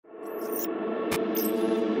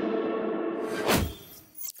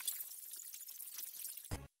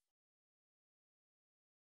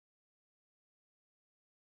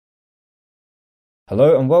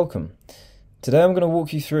Hello and welcome. Today I'm going to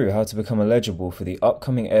walk you through how to become eligible for the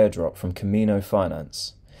upcoming airdrop from Kamino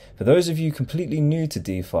Finance. For those of you completely new to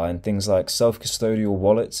DeFi and things like self-custodial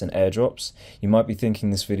wallets and airdrops, you might be thinking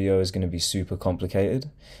this video is going to be super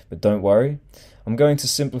complicated, but don't worry. I'm going to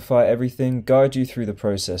simplify everything, guide you through the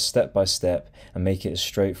process step by step, and make it as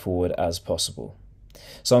straightforward as possible.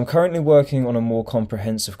 So I'm currently working on a more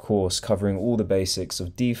comprehensive course covering all the basics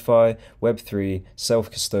of DeFi, Web3,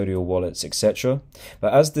 self-custodial wallets, etc.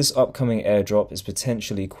 But as this upcoming airdrop is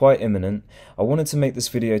potentially quite imminent, I wanted to make this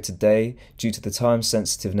video today due to the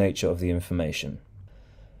time-sensitive nature of the information.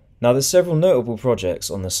 Now there's several notable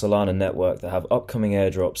projects on the Solana network that have upcoming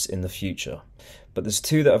airdrops in the future, but there's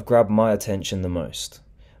two that have grabbed my attention the most: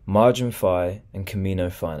 MarginFi and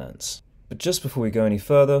Kamino Finance. But just before we go any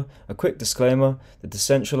further, a quick disclaimer: the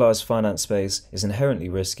decentralized finance space is inherently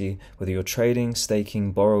risky. Whether you're trading,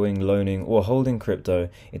 staking, borrowing, loaning, or holding crypto,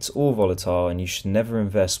 it's all volatile and you should never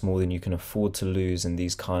invest more than you can afford to lose in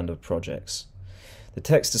these kind of projects. The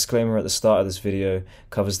text disclaimer at the start of this video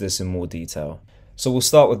covers this in more detail. So we'll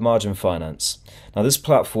start with Margin Finance. Now this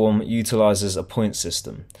platform utilizes a point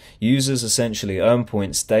system. Users essentially earn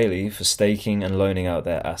points daily for staking and loaning out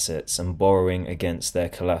their assets and borrowing against their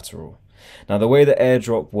collateral. Now the way the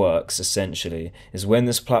airdrop works essentially is when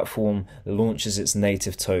this platform launches its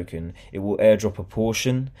native token, it will airdrop a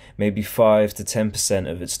portion, maybe 5 to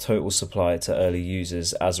 10% of its total supply to early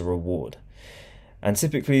users as a reward. And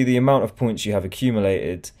typically the amount of points you have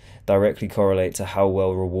accumulated directly correlate to how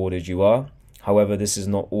well rewarded you are. However, this is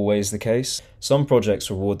not always the case. Some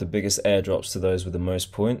projects reward the biggest airdrops to those with the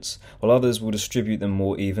most points, while others will distribute them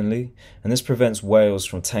more evenly, and this prevents whales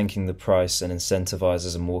from tanking the price and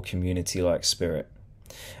incentivizes a more community-like spirit.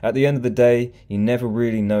 At the end of the day, you never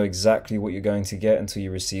really know exactly what you're going to get until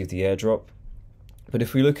you receive the airdrop. But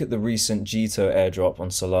if we look at the recent Jito airdrop on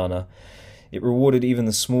Solana, it rewarded even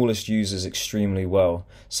the smallest users extremely well.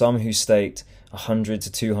 Some who staked $100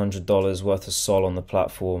 to $200 worth of Sol on the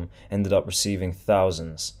platform ended up receiving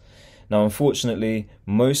thousands. Now unfortunately,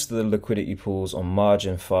 most of the liquidity pools on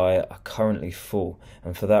MarginFi are currently full,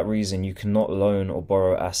 and for that reason you cannot loan or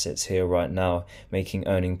borrow assets here right now, making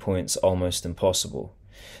earning points almost impossible.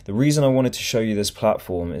 The reason I wanted to show you this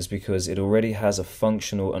platform is because it already has a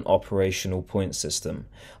functional and operational point system,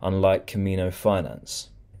 unlike Kamino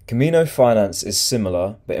Finance. Kamino Finance is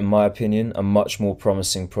similar, but in my opinion, a much more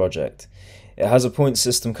promising project. It has a point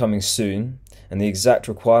system coming soon, and the exact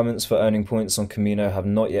requirements for earning points on Kamino have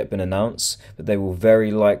not yet been announced, but they will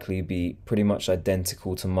very likely be pretty much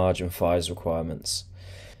identical to MarginFi's requirements.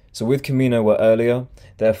 So with Kamino we're earlier,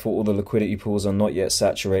 therefore all the liquidity pools are not yet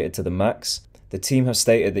saturated to the max. The team have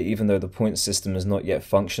stated that even though the point system is not yet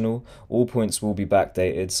functional, all points will be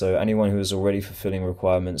backdated, so anyone who is already fulfilling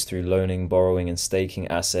requirements through loaning, borrowing and staking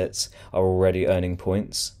assets are already earning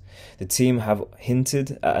points. The team have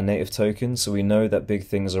hinted at a native token, so we know that big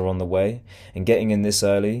things are on the way, and getting in this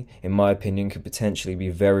early, in my opinion, could potentially be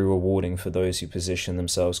very rewarding for those who position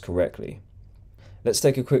themselves correctly. Let's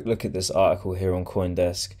take a quick look at this article here on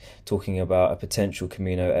CoinDesk, talking about a potential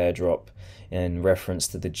Kamino airdrop in reference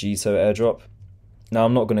to the Jito airdrop. Now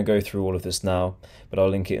I'm not going to go through all of this now, but I'll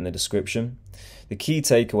link it in the description. The key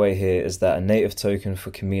takeaway here is that a native token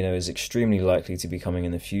for Kamino is extremely likely to be coming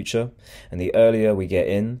in the future, and the earlier we get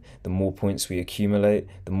in, the more points we accumulate,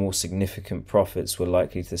 the more significant profits we're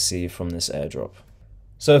likely to see from this airdrop.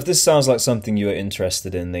 So if this sounds like something you are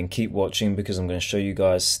interested in, then keep watching, because I'm going to show you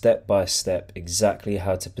guys step by step exactly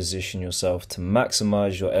how to position yourself to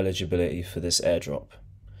maximize your eligibility for this airdrop.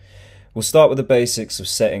 We'll start with the basics of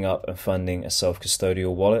setting up and funding a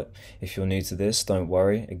self-custodial wallet. If you're new to this, don't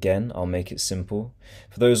worry. Again, I'll make it simple.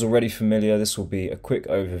 For those already familiar, this will be a quick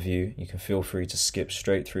overview. You can feel free to skip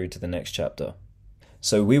straight through to the next chapter.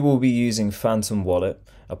 So we will be using Phantom Wallet,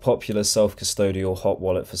 a popular self-custodial hot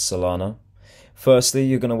wallet for Solana. Firstly,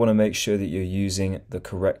 you're going to want to make sure that you're using the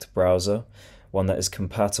correct browser, one that is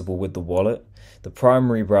compatible with the wallet. The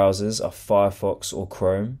primary browsers are Firefox or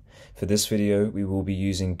Chrome. For this video, we will be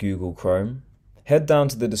using Google Chrome. Head down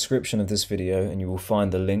to the description of this video and you will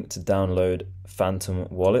find the link to download Phantom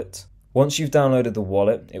Wallet. Once you've downloaded the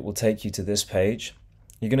wallet, it will take you to this page.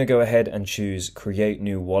 You're going to go ahead and choose Create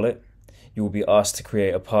New Wallet. You will be asked to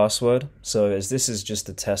create a password. So as this is just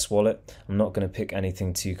a test wallet, I'm not going to pick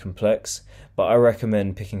anything too complex, but I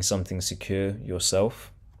recommend picking something secure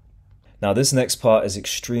yourself. Now this next part is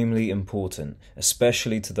extremely important,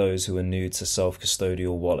 especially to those who are new to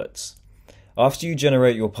self-custodial wallets. After you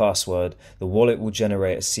generate your password, the wallet will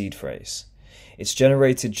generate a seed phrase. It's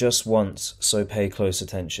generated just once, so pay close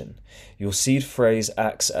attention. Your seed phrase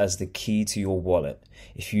acts as the key to your wallet.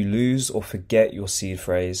 If you lose or forget your seed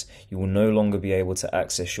phrase, you will no longer be able to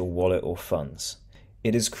access your wallet or funds.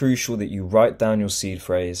 It is crucial that you write down your seed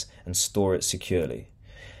phrase and store it securely.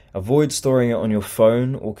 Avoid storing it on your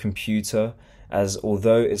phone or computer, as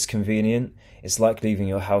although it's convenient, it's like leaving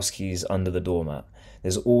your house keys under the doormat.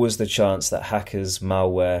 There's always the chance that hackers,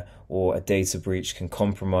 malware, or a data breach can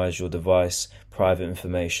compromise your device, private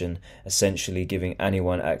information, essentially giving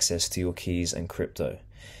anyone access to your keys and crypto.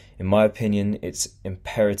 In my opinion, it's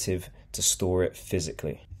imperative to store it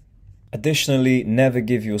physically. Additionally, never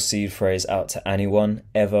give your seed phrase out to anyone,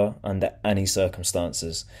 ever, under any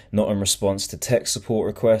circumstances, not in response to tech support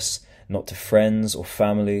requests, not to friends or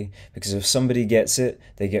family, because if somebody gets it,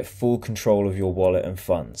 they get full control of your wallet and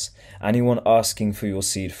funds. Anyone asking for your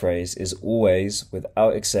seed phrase is always,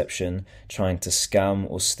 without exception, trying to scam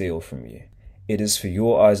or steal from you. It is for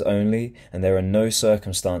your eyes only, and there are no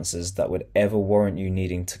circumstances that would ever warrant you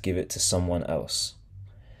needing to give it to someone else.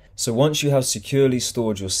 So once you have securely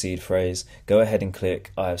stored your seed phrase, go ahead and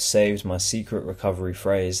click "I have saved my secret recovery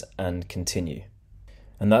phrase" and continue.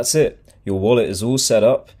 And that's it. Your wallet is all set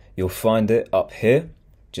up. You'll find it up here.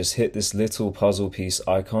 Just hit this little puzzle piece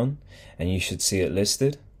icon and you should see it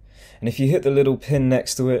listed. And if you hit the little pin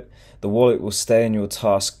next to it, the wallet will stay in your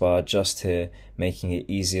taskbar just here, making it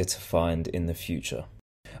easier to find in the future.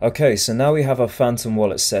 Okay, so now we have our Phantom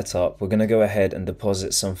wallet set up, we're going to go ahead and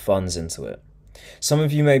deposit some funds into it. Some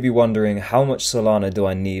of you may be wondering, how much Solana do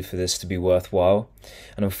I need for this to be worthwhile?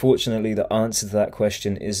 And unfortunately, the answer to that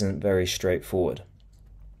question isn't very straightforward.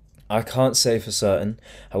 I can't say for certain,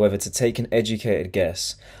 however, to take an educated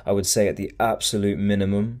guess, I would say at the absolute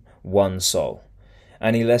minimum, 1 Sol.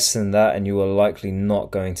 Any less than that and you are likely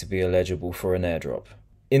not going to be eligible for an airdrop.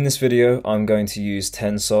 In this video, I'm going to use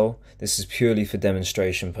 10 Sol. This is purely for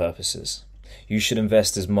demonstration purposes. You should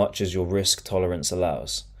invest as much as your risk tolerance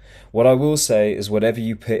allows. What I will say is whatever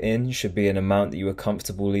you put in should be an amount that you are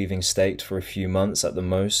comfortable leaving staked for a few months at the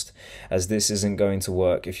most, as this isn't going to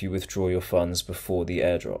work if you withdraw your funds before the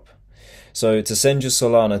airdrop. So to send your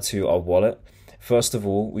Solana to our wallet, first of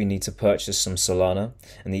all, we need to purchase some Solana,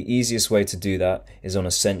 and the easiest way to do that is on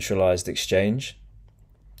a centralized exchange.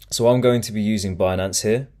 So I'm going to be using Binance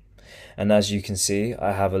here, and as you can see,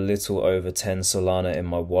 I have a little over 10 Solana in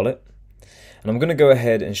my wallet. And I'm going to go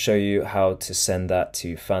ahead and show you how to send that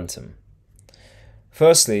to Phantom.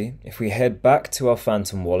 Firstly, if we head back to our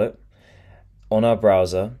Phantom wallet on our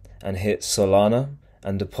browser and hit Solana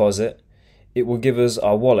and deposit, it will give us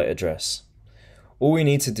our wallet address. All we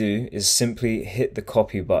need to do is simply hit the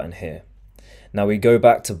copy button here. Now we go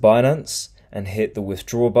back to Binance and hit the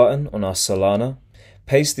withdraw button on our Solana,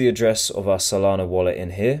 paste the address of our Solana wallet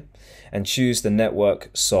in here, and choose the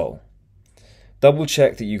network Sol. Double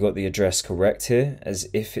check that you got the address correct here, as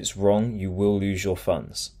if it's wrong, you will lose your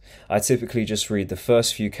funds. I typically just read the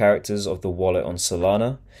first few characters of the wallet on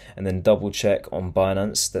Solana, and then double check on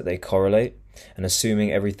Binance that they correlate, and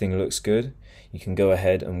assuming everything looks good, you can go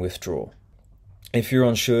ahead and withdraw. If you're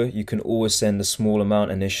unsure, you can always send a small amount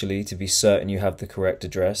initially to be certain you have the correct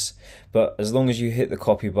address, but as long as you hit the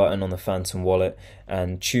copy button on the Phantom wallet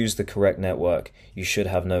and choose the correct network, you should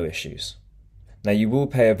have no issues. Now you will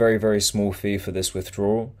pay a very small fee for this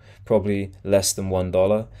withdrawal, probably less than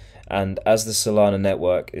 $1, and as the Solana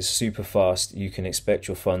network is super fast, you can expect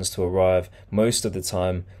your funds to arrive most of the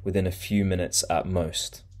time within a few minutes at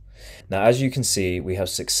most. Now as you can see, we have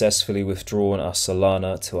successfully withdrawn our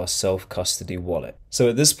Solana to our self-custody wallet. So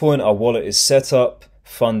at this point our wallet is set up,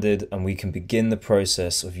 funded, and we can begin the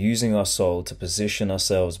process of using our Sol to position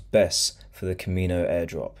ourselves best for the Kamino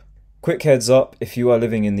airdrop. Quick heads up, if you are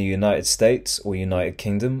living in the United States or United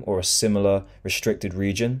Kingdom or a similar restricted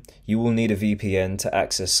region, you will need a VPN to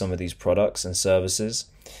access some of these products and services.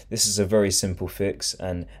 This is a very simple fix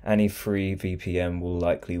and any free VPN will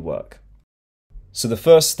likely work. So the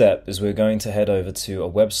first step is we're going to head over to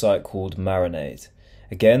a website called Marinade.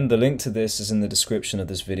 Again, the link to this is in the description of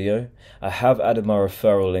this video. I have added my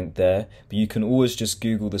referral link there, but you can always just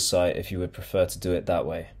Google the site if you would prefer to do it that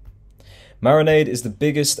way. Marinade is the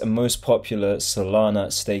biggest and most popular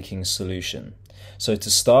Solana staking solution. So to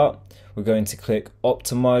start, we're going to click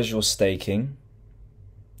Optimize your staking,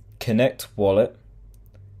 Connect Wallet,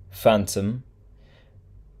 Phantom,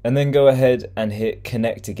 and then go ahead and hit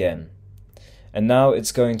Connect again. And now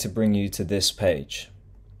it's going to bring you to this page.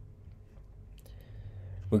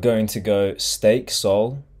 We're going to go Stake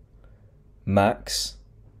Sol, Max.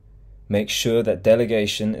 Make sure that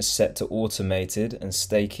delegation is set to automated and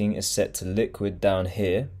staking is set to liquid down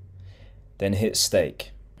here. then hit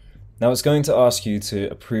stake. Now it's going to ask you to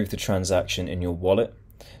approve the transaction in your wallet.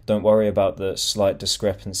 Don't worry about the slight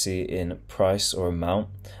discrepancy in price or amount.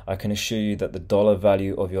 I can assure you that the dollar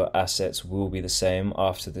value of your assets will be the same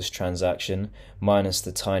after this transaction, minus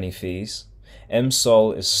the tiny fees.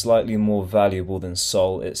 MSOL is slightly more valuable than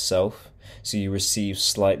SOL itself, so you receive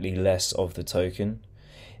slightly less of the token.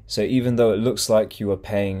 So even though it looks like you are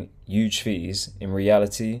paying huge fees, in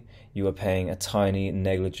reality, you are paying a tiny,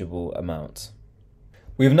 negligible amount.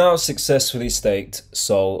 We've now successfully staked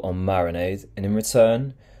SOL on Marinade, and in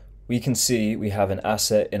return, we can see we have an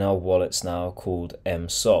asset in our wallets now called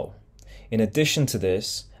MSOL. In addition to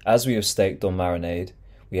this, as we have staked on Marinade,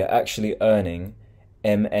 we are actually earning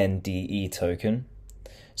MNDE token.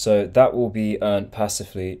 So that will be earned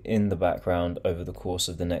passively in the background over the course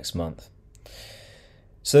of the next month.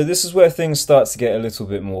 So this is where things start to get a little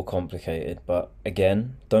bit more complicated, but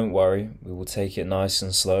again, don't worry, we will take it nice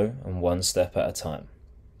and slow and one step at a time.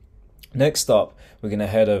 Next up, we're going to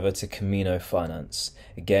head over to Kamino Finance.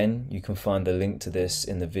 Again, you can find the link to this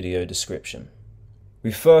in the video description.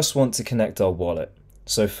 We first want to connect our wallet.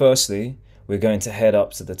 So firstly, we're going to head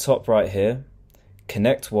up to the top right here,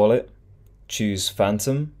 connect wallet, choose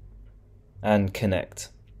Phantom, and connect.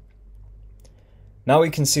 Now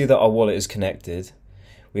we can see that our wallet is connected.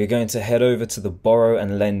 We are going to head over to the borrow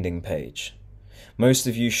and lending page. Most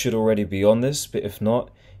of you should already be on this, but if not,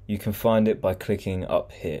 you can find it by clicking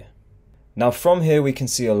up here. Now from here we can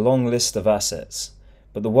see a long list of assets,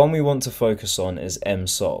 but the one we want to focus on is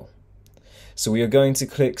MSOL. So we are going to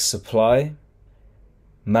click Supply,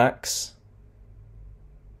 Max,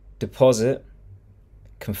 Deposit,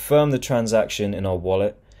 confirm the transaction in our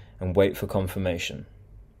wallet, and wait for confirmation.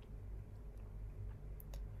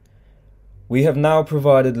 We have now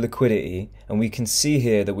provided liquidity, and we can see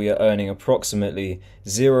here that we are earning approximately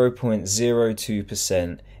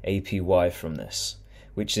 0.02% APY from this,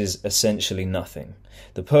 which is essentially nothing.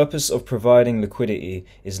 The purpose of providing liquidity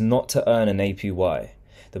is not to earn an APY.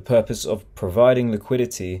 The purpose of providing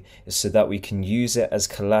liquidity is so that we can use it as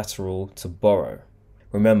collateral to borrow.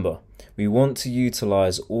 Remember, we want to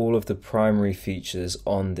utilize all of the primary features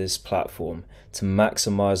on this platform to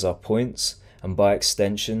maximize our points and by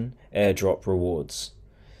extension, airdrop rewards.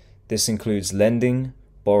 This includes lending,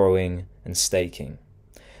 borrowing, and staking.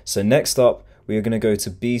 So next up, we are going to go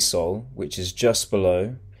to BSOL, which is just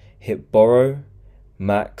below, hit borrow,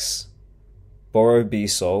 max, borrow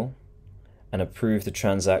BSOL, and approve the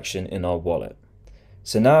transaction in our wallet.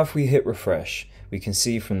 So now if we hit refresh, we can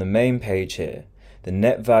see from the main page here, the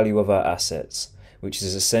net value of our assets, which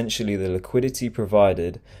is essentially the liquidity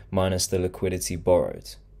provided minus the liquidity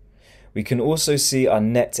borrowed. We can also see our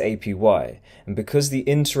net APY, and because the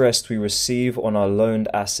interest we receive on our loaned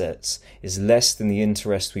assets is less than the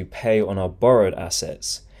interest we pay on our borrowed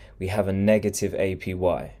assets, we have a negative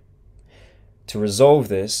APY. To resolve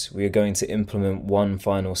this, we are going to implement one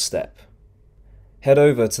final step. Head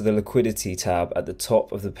over to the Liquidity tab at the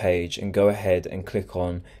top of the page and go ahead and click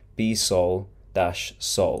on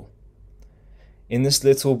BSOL-SOL. In this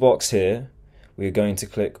little box here, we are going to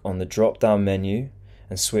click on the drop-down menu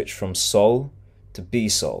and switch from SOL to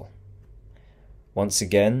BSOL. Once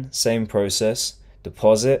again, same process,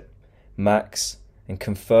 deposit, max, and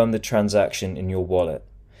confirm the transaction in your wallet.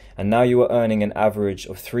 And now you are earning an average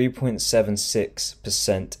of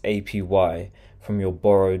 3.76% APY from your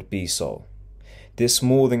borrowed BSOL. This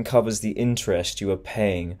more than covers the interest you are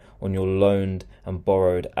paying on your loaned and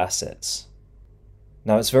borrowed assets.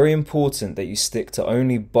 Now it's very important that you stick to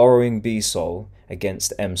only borrowing BSOL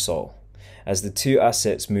against MSOL, as the two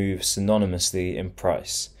assets move synonymously in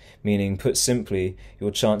price, meaning put simply,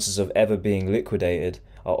 your chances of ever being liquidated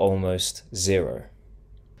are almost zero.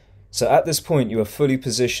 So at this point you are fully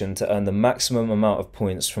positioned to earn the maximum amount of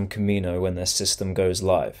points from Kamino when their system goes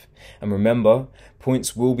live. And remember,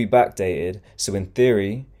 points will be backdated, so in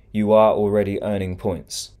theory, you are already earning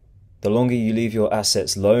points. The longer you leave your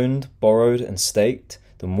assets loaned, borrowed, and staked,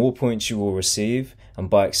 the more points you will receive, and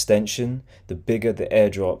by extension, the bigger the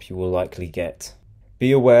airdrop you will likely get.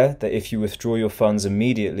 Be aware that if you withdraw your funds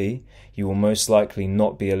immediately, you will most likely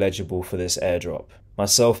not be eligible for this airdrop.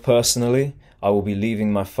 Myself personally, I will be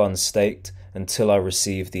leaving my funds staked until I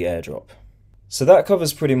receive the airdrop. So that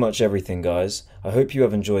covers pretty much everything, guys. I hope you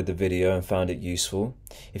have enjoyed the video and found it useful.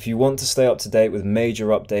 If you want to stay up to date with major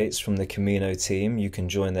updates from the Kamino team, you can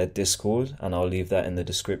join their Discord, and I'll leave that in the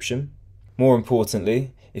description. More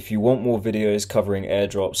importantly, if you want more videos covering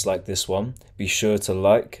airdrops like this one, be sure to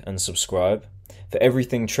like and subscribe. For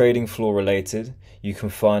everything trading floor related, you can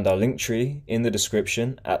find our link tree in the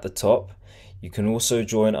description at the top. You can also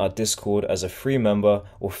join our Discord as a free member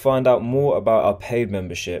or find out more about our paid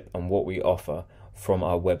membership and what we offer from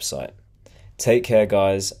our website. Take care,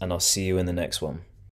 guys, and I'll see you in the next one.